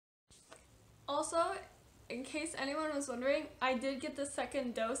Also, in case anyone was wondering, I did get the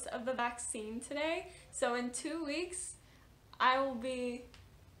second dose of the vaccine today. So in 2 weeks, I will be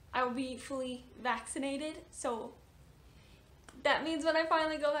fully vaccinated. So that means when I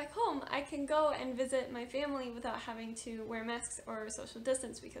finally go back home, I can go and visit my family without having to wear masks or social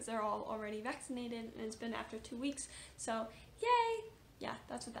distance because they're all already vaccinated and it's been after 2 weeks. So yay! Yeah,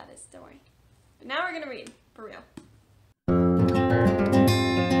 that's what that is. Don't worry. But now we're gonna read, for real.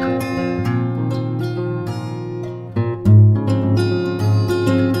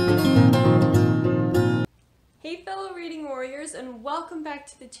 Hey fellow reading warriors, and welcome back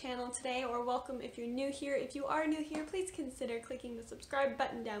to the channel today, or welcome if you're new here. If you are new here, please consider clicking the subscribe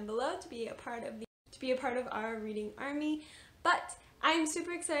button down below to be a part of our reading army. But I'm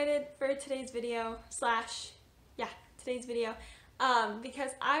super excited for today's video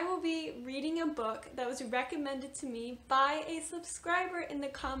because I will be reading a book that was recommended to me by a subscriber in the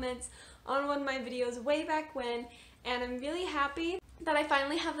comments on one of my videos way back when, and I'm really happy that I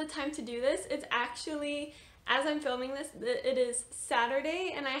finally have the time to do this. It's actually, as I'm filming this, it is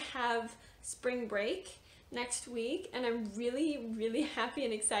Saturday and I have spring break next week, and I'm really happy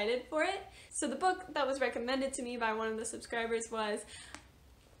and excited for it. So the book that was recommended to me by one of the subscribers was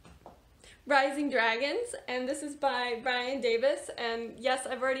Rising Dragons, and this is by Bryan Davis. And yes,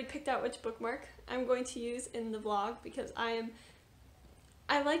 I've already picked out which bookmark I'm going to use in the vlog because I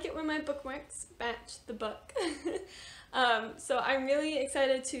like it when my bookmarks match the book. So I'm really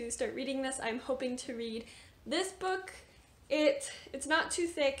excited to start reading this. I'm hoping to read this book. It's not too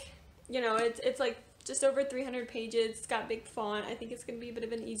thick, you know, it's like just over 300 pages. It's got big font. I think it's going to be a bit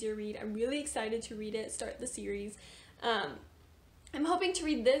of an easier read. I'm really excited to read it, start the series. I'm hoping to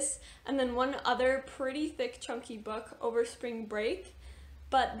read this and then one other pretty thick chunky book over spring break,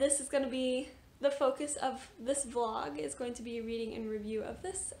 but this is going to be the focus of this vlog, is going to be a reading and review of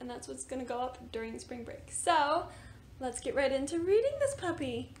this, and that's what's going to go up during spring break. So let's get right into reading this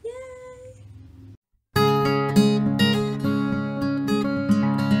puppy. Yay!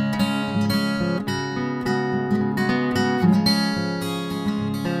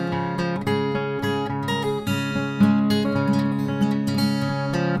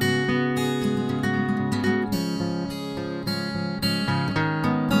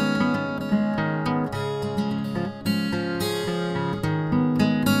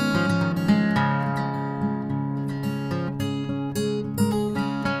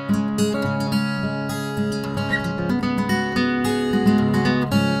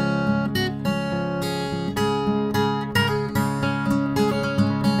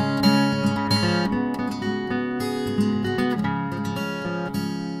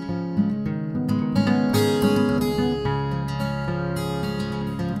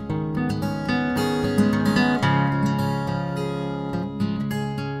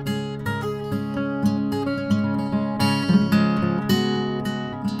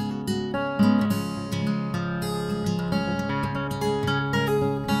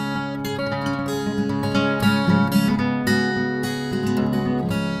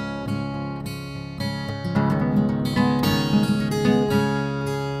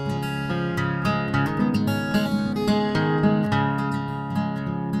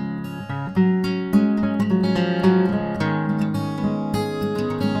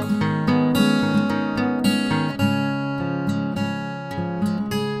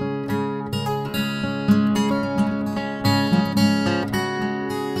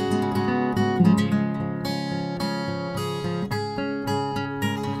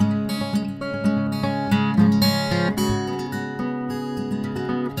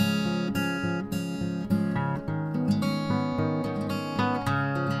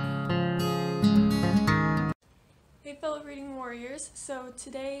 Fellow reading warriors, so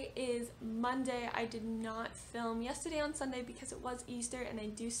today is Monday. I did not film yesterday on Sunday because it was Easter and I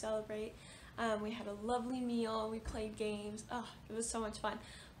do celebrate. We had a lovely meal, we played games, it was so much fun.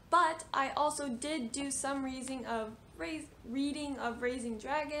 But I also did do some reading of Raising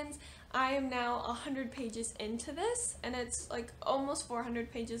Dragons. I am now 100 pages into this and it's like almost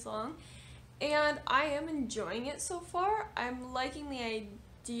 400 pages long, and I am enjoying it so far. I'm liking the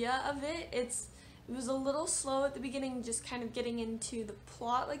idea of it. It was a little slow at the beginning, just kind of getting into the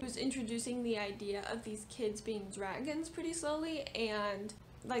plot. Like, it was introducing the idea of these kids being dragons pretty slowly, and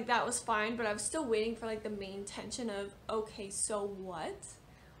like that was fine, but I was still waiting for like the main tension of, okay, so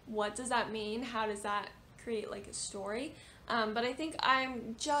what does that mean? How does that create like a story? But I think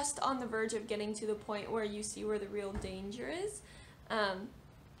I'm just on the verge of getting to the point where you see where the real danger is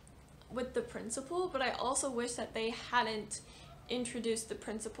with the principal, but I also wish that they hadn't introduced the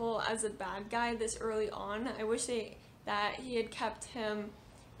principal as a bad guy this early on. I wish that he had kept him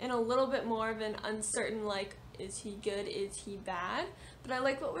in a little bit more of an uncertain, like, is he good, is he bad? But I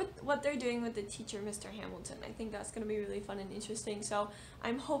like what they're doing with the teacher, Mr. Hamilton. I think that's going to be really fun and interesting. So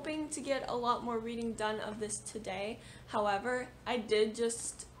I'm hoping to get a lot more reading done of this today. However, I did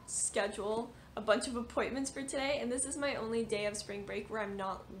just schedule a bunch of appointments for today, and this is my only day of spring break where I'm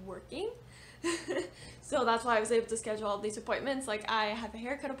not working. So that's why I was able to schedule all these appointments. Like, I have a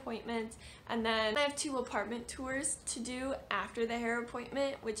haircut appointment, and then I have 2 apartment tours to do after the hair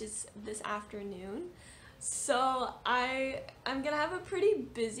appointment, which is this afternoon. So I'm gonna have a pretty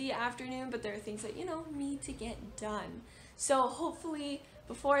busy afternoon, but there are things that, you know, need to get done. So hopefully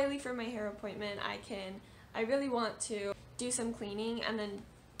before I leave for my hair appointment, I really want to do some cleaning and then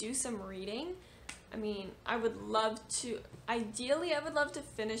do some reading. I mean, ideally I would love to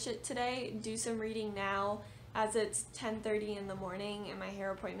finish it today, do some reading now, as it's 10:30 in the morning and my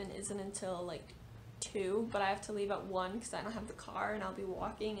hair appointment isn't until like 2, but I have to leave at 1 because I don't have the car and I'll be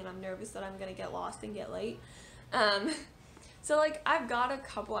walking and I'm nervous that I'm gonna get lost and get late. So like, I've got a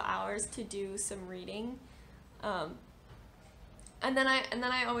couple hours to do some reading, and then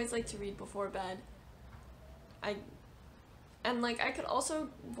I always like to read before bed. And like, I could also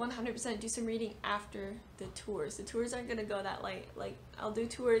 100% do some reading after the tours. The tours aren't gonna go that late. Like, I'll do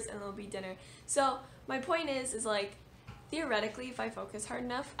tours and there'll be dinner. So my point is like, theoretically, if I focus hard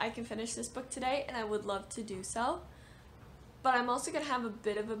enough, I can finish this book today, and I would love to do so. But I'm also gonna have a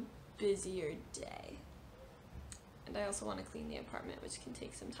bit of a busier day. And I also want to clean the apartment, which can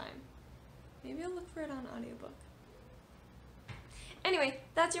take some time. Maybe I'll look for it on audiobook. Anyway,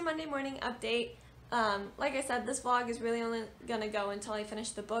 that's your Monday morning update. Like I said, this vlog is really only gonna go until I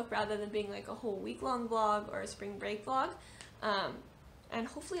finish the book, rather than being like a whole week-long vlog or a spring break vlog. And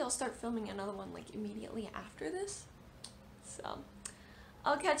hopefully I'll start filming another one like immediately after this. So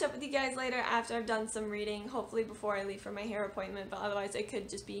I'll catch up with you guys later after I've done some reading, hopefully before I leave for my hair appointment, but otherwise it could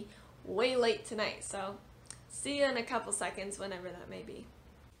just be way late tonight. So see you in a couple seconds, whenever that may be.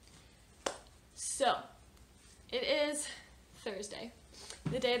 So it is Thursday,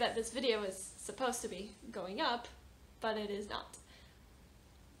 the day that this video is supposed to be going up, but it is not.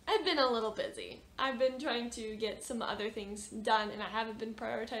 I've been a little busy. I've been trying to get some other things done, and I haven't been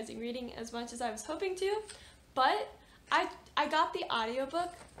prioritizing reading as much as I was hoping to, but I got the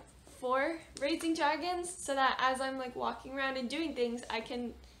audiobook for Raising Dragons so that as I'm like walking around and doing things, I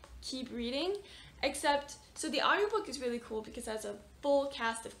can keep reading. So the audiobook is really cool because it has a full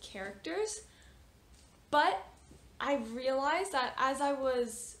cast of characters, but I realized that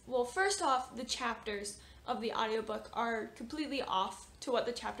first off, the chapters of the audiobook are completely off to what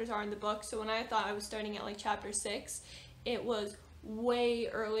the chapters are in the book. So when I thought I was starting at like chapter 6, it was way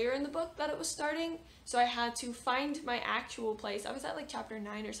earlier in the book that it was starting. So I had to find my actual place. I was at like chapter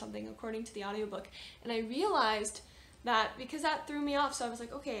 9 or something according to the audiobook. And I realized that because that threw me off, so I was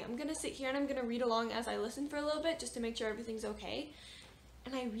like, okay, I'm gonna sit here and I'm gonna read along as I listen for a little bit just to make sure everything's okay.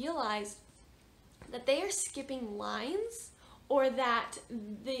 And I realized that they are skipping lines, or that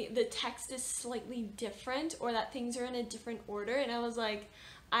the text is slightly different, or that things are in a different order, and I was like,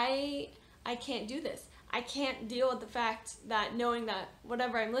 I can't do this. I can't deal with the fact that knowing that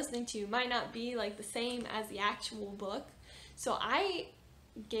whatever I'm listening to might not be like the same as the actual book. So I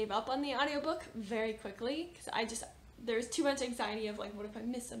gave up on the audiobook very quickly because there's too much anxiety of like, what if I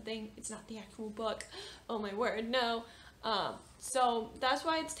miss something? It's not the actual book. Oh my word, no. So that's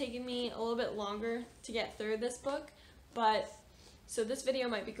why it's taken me a little bit longer to get through this book. But so this video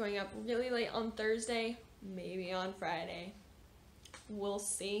might be going up really late on Thursday, maybe on Friday. We'll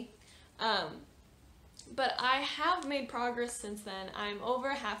see. But I have made progress since then. I'm over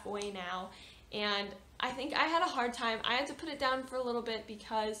halfway now, and I think I had a hard time. I had to put it down for a little bit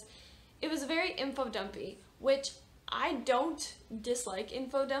because it was very info dumpy, which I don't dislike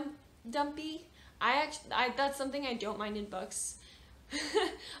info dumpy. That's something I don't mind in books.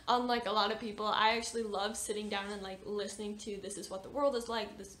 Unlike a lot of people, I actually love sitting down and like listening to this is what the world is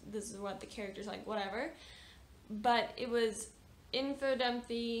like, this is what the characters like, whatever. But it was info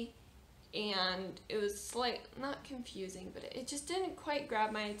dumpy, and it was not confusing, but it just didn't quite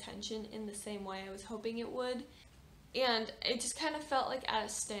grab my attention in the same way I was hoping it would. And it just kind of felt like at a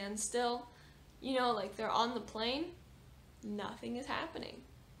standstill. You know, like they're on the plane, nothing is happening.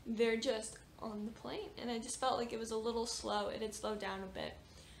 They're just on the plane, and I just felt like it was a little slow. It had slowed down a bit.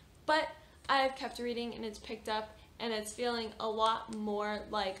 But I have kept reading, and it's picked up, and it's feeling a lot more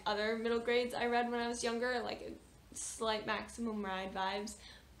like other middle grades I read when I was younger, like a slight Maximum Ride vibes.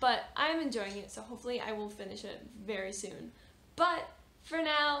 But I'm enjoying it, so hopefully I will finish it very soon. But for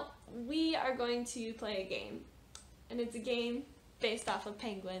now, we are going to play a game. And it's a game based off of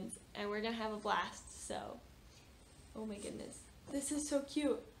penguins, and we're gonna have a blast, so. Oh my goodness. This is so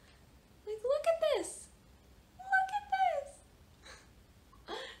cute. Like, look at this! Look at this!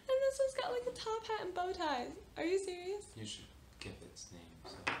 And this one's got like a top hat and bow ties. Are you serious? You should give its name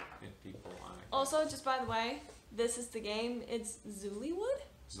so if people want it. Also, just by the way, this is the game. It's Zollywood?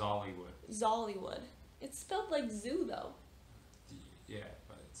 Zollywood. Zollywood. It's spelled like zoo though. Yeah,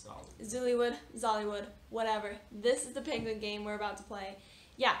 but it's Zollywood. Zollywood, Zollywood, whatever. This is the penguin game we're about to play.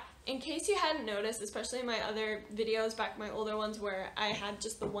 Yeah, in case you hadn't noticed, especially in my other videos, back my older ones where I had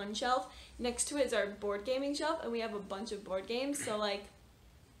just the one shelf, next to it is our board gaming shelf, and we have a bunch of board games, so like,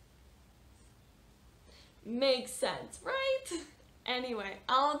 makes sense, right? Anyway,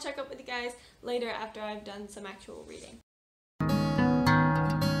 I'll check up with you guys later after I've done some actual reading.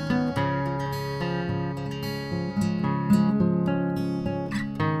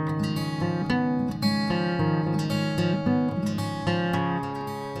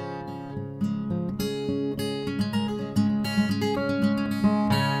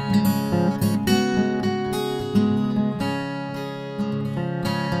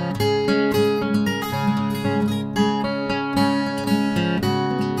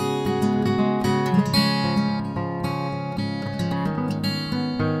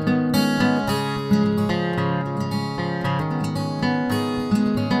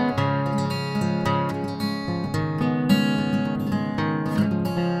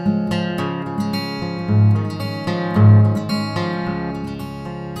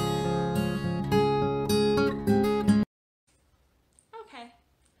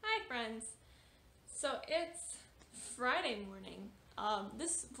 So it's Friday morning.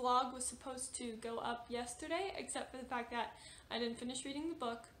 This vlog was supposed to go up yesterday, except for the fact that I didn't finish reading the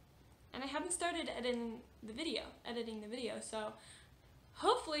book, and I haven't started editing the video. So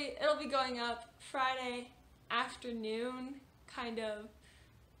hopefully it'll be going up Friday afternoon, kind of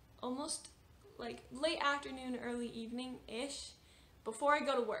almost like late afternoon, early evening-ish, before I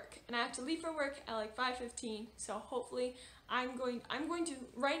go to work. And I have to leave for work at like 5:15, so hopefully I'm going to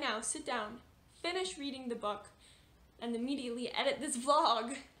right now sit down, finish reading the book, and immediately edit this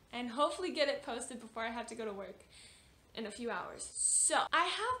vlog and hopefully get it posted before I have to go to work in a few hours. So I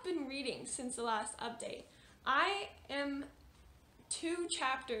have been reading since the last update. I am 2.5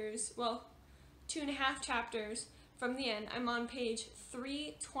 chapters from the end. I'm on page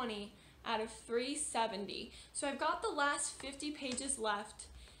 320 out of 370. So I've got the last 50 pages left.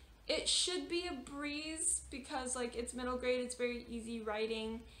 It should be a breeze because like it's middle grade, it's very easy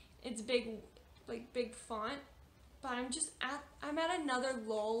writing, it's big font, but I'm at another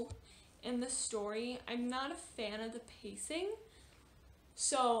lull in the story. I'm not a fan of the pacing,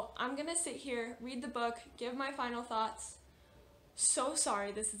 so I'm gonna sit here, read the book, give my final thoughts. So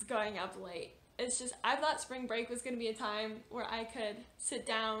sorry this is going up late. It's just, I thought spring break was gonna be a time where I could sit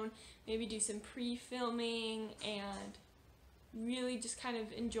down, maybe do some pre-filming and really just kind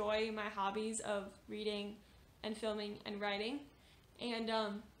of enjoy my hobbies of reading and filming and writing, and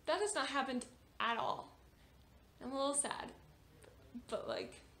that has not happened at all. I'm a little sad, but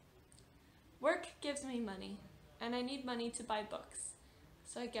like, work gives me money, and I need money to buy books,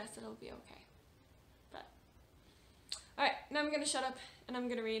 so I guess it'll be okay. But alright, now I'm gonna shut up and I'm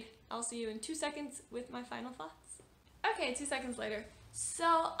gonna read. I'll see you in 2 seconds with my final thoughts. Okay, 2 seconds later. So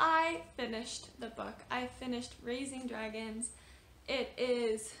I finished the book. I finished Raising Dragons. It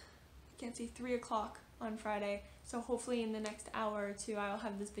is, I can't see, 3 o'clock on Friday, so hopefully in the next hour or two I'll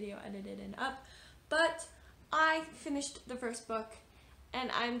have this video edited and up. But I finished the first book and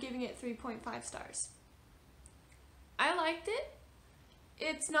I'm giving it 3.5 stars. I liked it.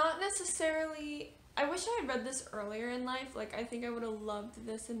 It's not necessarily, I wish I had read this earlier in life. Like, I think I would have loved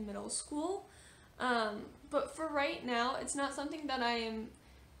this in middle school. But for right now, it's not something that I am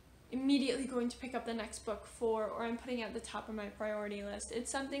immediately going to pick up the next book for, or I'm putting at the top of my priority list.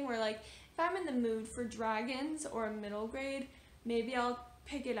 It's something where, like, if I'm in the mood for dragons or middle grade, maybe I'll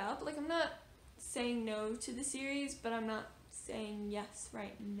pick it up. Like, I'm not saying no to the series, but I'm not saying yes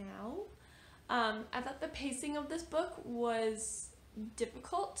right now. I thought the pacing of this book was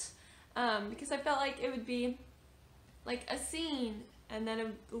difficult, because I felt like it would be like a scene and then it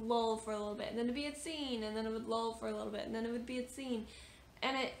would lull for a little bit, and then it'd be a scene and then it would lull for a little bit, and then it would be a scene,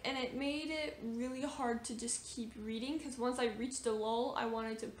 and it made it really hard to just keep reading, because once I reached a lull I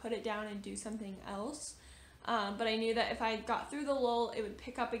wanted to put it down and do something else, but I knew that if I got through the lull it would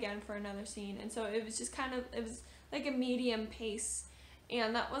pick up again for another scene, and so it was just kind of, it was like a medium pace,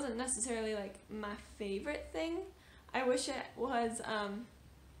 and that wasn't necessarily like my favorite thing. I wish it was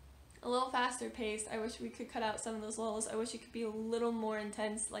a little faster paced. I wish we could cut out some of those lulls. I wish it could be a little more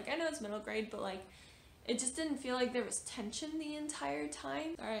intense. Like, I know it's middle grade, but like, it just didn't feel like there was tension the entire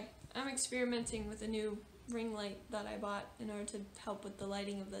time. Alright, I'm experimenting with a new ring light that I bought in order to help with the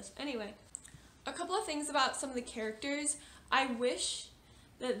lighting of this. Anyway, a couple of things about some of the characters. I wish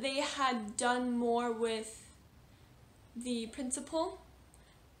that they had done more with the principal,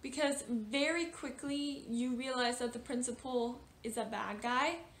 because very quickly you realize that the principal is a bad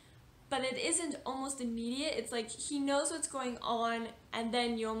guy, but it isn't almost immediate. It's like he knows what's going on, and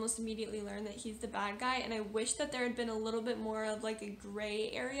then you almost immediately learn that he's the bad guy. And I wish that there had been a little bit more of like a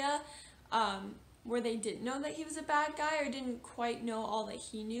gray area where they didn't know that he was a bad guy, or didn't quite know all that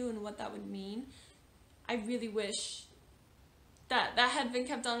he knew and what that would mean. I really wish that that had been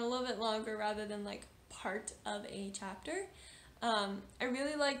kept on a little bit longer rather than like part of a chapter. I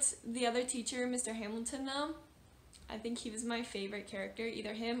really liked the other teacher, Mr. Hamilton, though. I think he was my favorite character,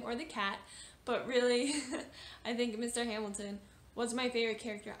 either him or the cat, but really I think Mr. Hamilton was my favorite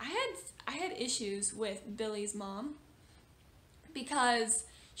character. I had issues with Billy's mom because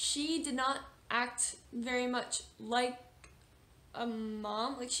she did not act very much like a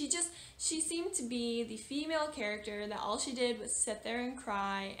mom. Like she seemed to be the female character that all she did was sit there and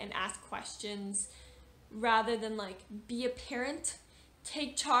cry and ask questions rather than like be a parent,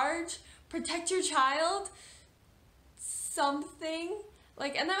 take charge, protect your child, something.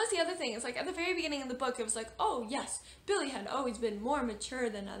 Like, and that was the other thing. It's like at the very beginning of the book it was like, oh yes, Billy had always been more mature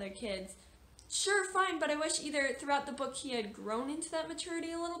than other kids. Sure, fine, but I wish either throughout the book he had grown into that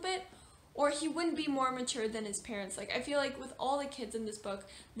maturity a little bit, or he wouldn't be more mature than his parents. Like, I feel like with all the kids in this book,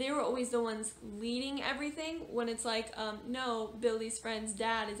 they were always the ones leading everything, when it's like, no, Billy's friend's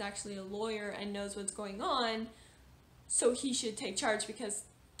dad is actually a lawyer and knows what's going on, so he should take charge because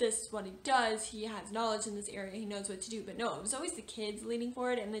this is what he does, he has knowledge in this area, he knows what to do. But no, it was always the kids leading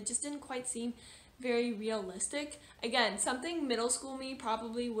forward, and it just didn't quite seem very realistic. Again, something middle school me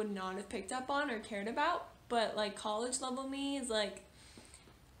probably would not have picked up on or cared about, but like college level me is like,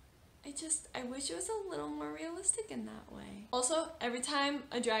 I wish it was a little more realistic in that way. Also, every time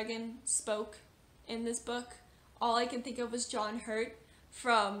a dragon spoke in this book, all I can think of was John Hurt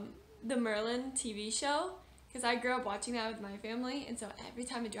from the Merlin TV show, because I grew up watching that with my family, and so every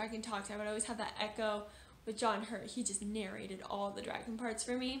time a dragon talked, I would always have that echo with John Hurt. He just narrated all the dragon parts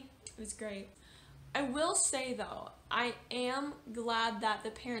for me. It was great. I will say though, I am glad that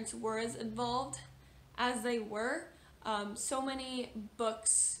the parents were as involved as they were. So many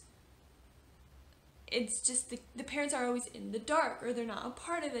books, it's just the parents are always in the dark, or they're not a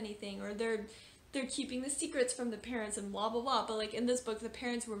part of anything, or they're keeping the secrets from the parents and blah blah blah. But like in this book, the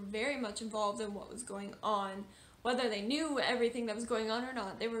parents were very much involved in what was going on, whether they knew everything that was going on or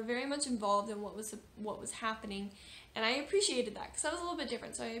not. They were very much involved in what was happening, and I appreciated that because I was a little bit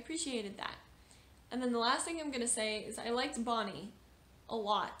different, so I appreciated that. And then the last thing I'm gonna say is I liked Bonnie a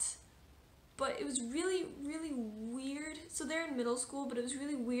lot, but it was really, really weird. So they're in middle school, but it was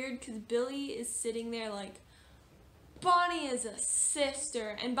really weird because Billy is sitting there like, Bonnie is a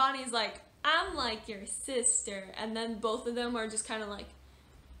sister, and Bonnie's like, I'm like your sister, and then both of them are just kind of like,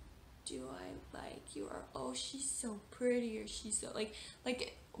 do I like you, or oh, she's so pretty, or she's so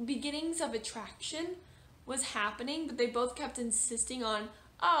like beginnings of attraction was happening, but they both kept insisting on,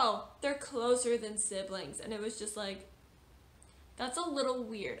 oh, they're closer than siblings, and it was just like, that's a little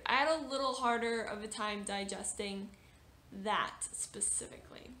weird. I had a little harder of a time digesting that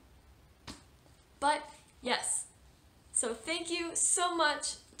specifically. But yes, so thank you so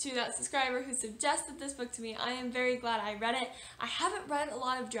much to that subscriber who suggested this book to me. I am very glad I read it. I haven't read a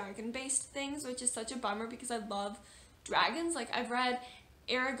lot of dragon-based things, which is such a bummer because I love dragons. Like, I've read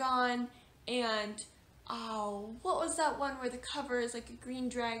Aragon and, oh, what was that one where the cover is like a green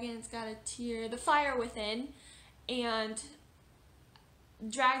dragon, it's got a tear, The Fire Within, and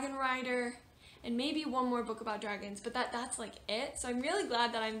Dragon Rider, and maybe one more book about dragons, but that's like it. So I'm really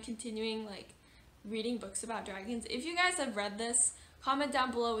glad that I'm continuing like reading books about dragons. If you guys have read this, comment down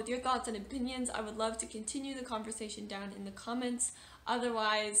below with your thoughts and opinions. I would love to continue the conversation down in the comments.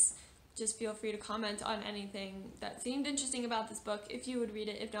 Otherwise, just feel free to comment on anything that seemed interesting about this book, if you would read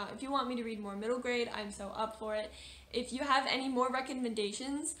it. If not, if you want me to read more middle grade, I'm so up for it. If you have any more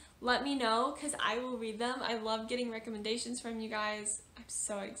recommendations, let me know, because I will read them. I love getting recommendations from you guys. I'm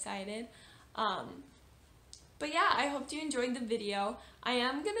so excited. But yeah, I hope you enjoyed the video. I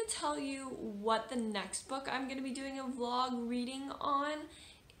am going to tell you what the next book I'm going to be doing a vlog reading on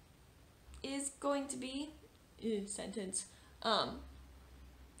is going to be.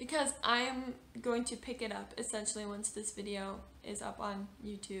 Because I am going to pick it up essentially once this video is up on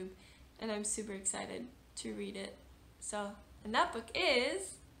YouTube, and I'm super excited to read it. So, and that book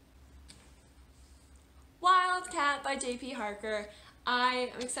is Wildcat by J.P. Harker.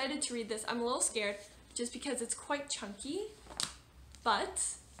 I am excited to read this. I'm a little scared just because it's quite chunky, but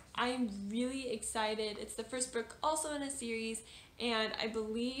I'm really excited. It's the first book also in a series, and I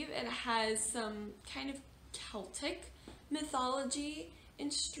believe it has some kind of Celtic mythology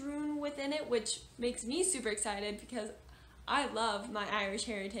strewn within it, which makes me super excited because I love my Irish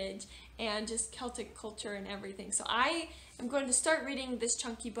heritage and just Celtic culture and everything. So I am going to start reading this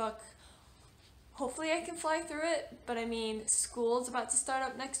chunky book. Hopefully I can fly through it, but I mean, school's about to start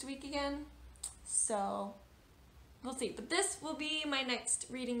up next week again, so we'll see. But this will be my next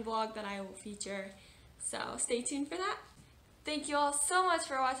reading vlog that I will feature, so stay tuned for that. Thank you all so much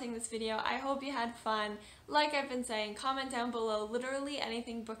for watching this video. I hope you had fun. Like I've been saying, comment down below literally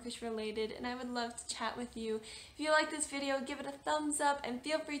anything bookish related, and I would love to chat with you. If you like this video, give it a thumbs up and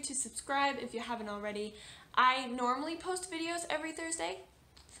feel free to subscribe if you haven't already. I normally post videos every Thursday.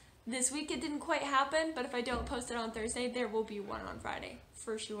 This week it didn't quite happen, but if I don't post it on Thursday, there will be one on Friday,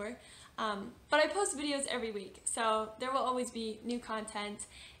 for sure. But I post videos every week, so there will always be new content,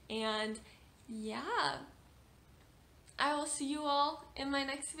 and yeah. I will see you all in my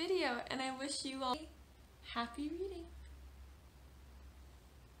next video, and I wish you all happy reading.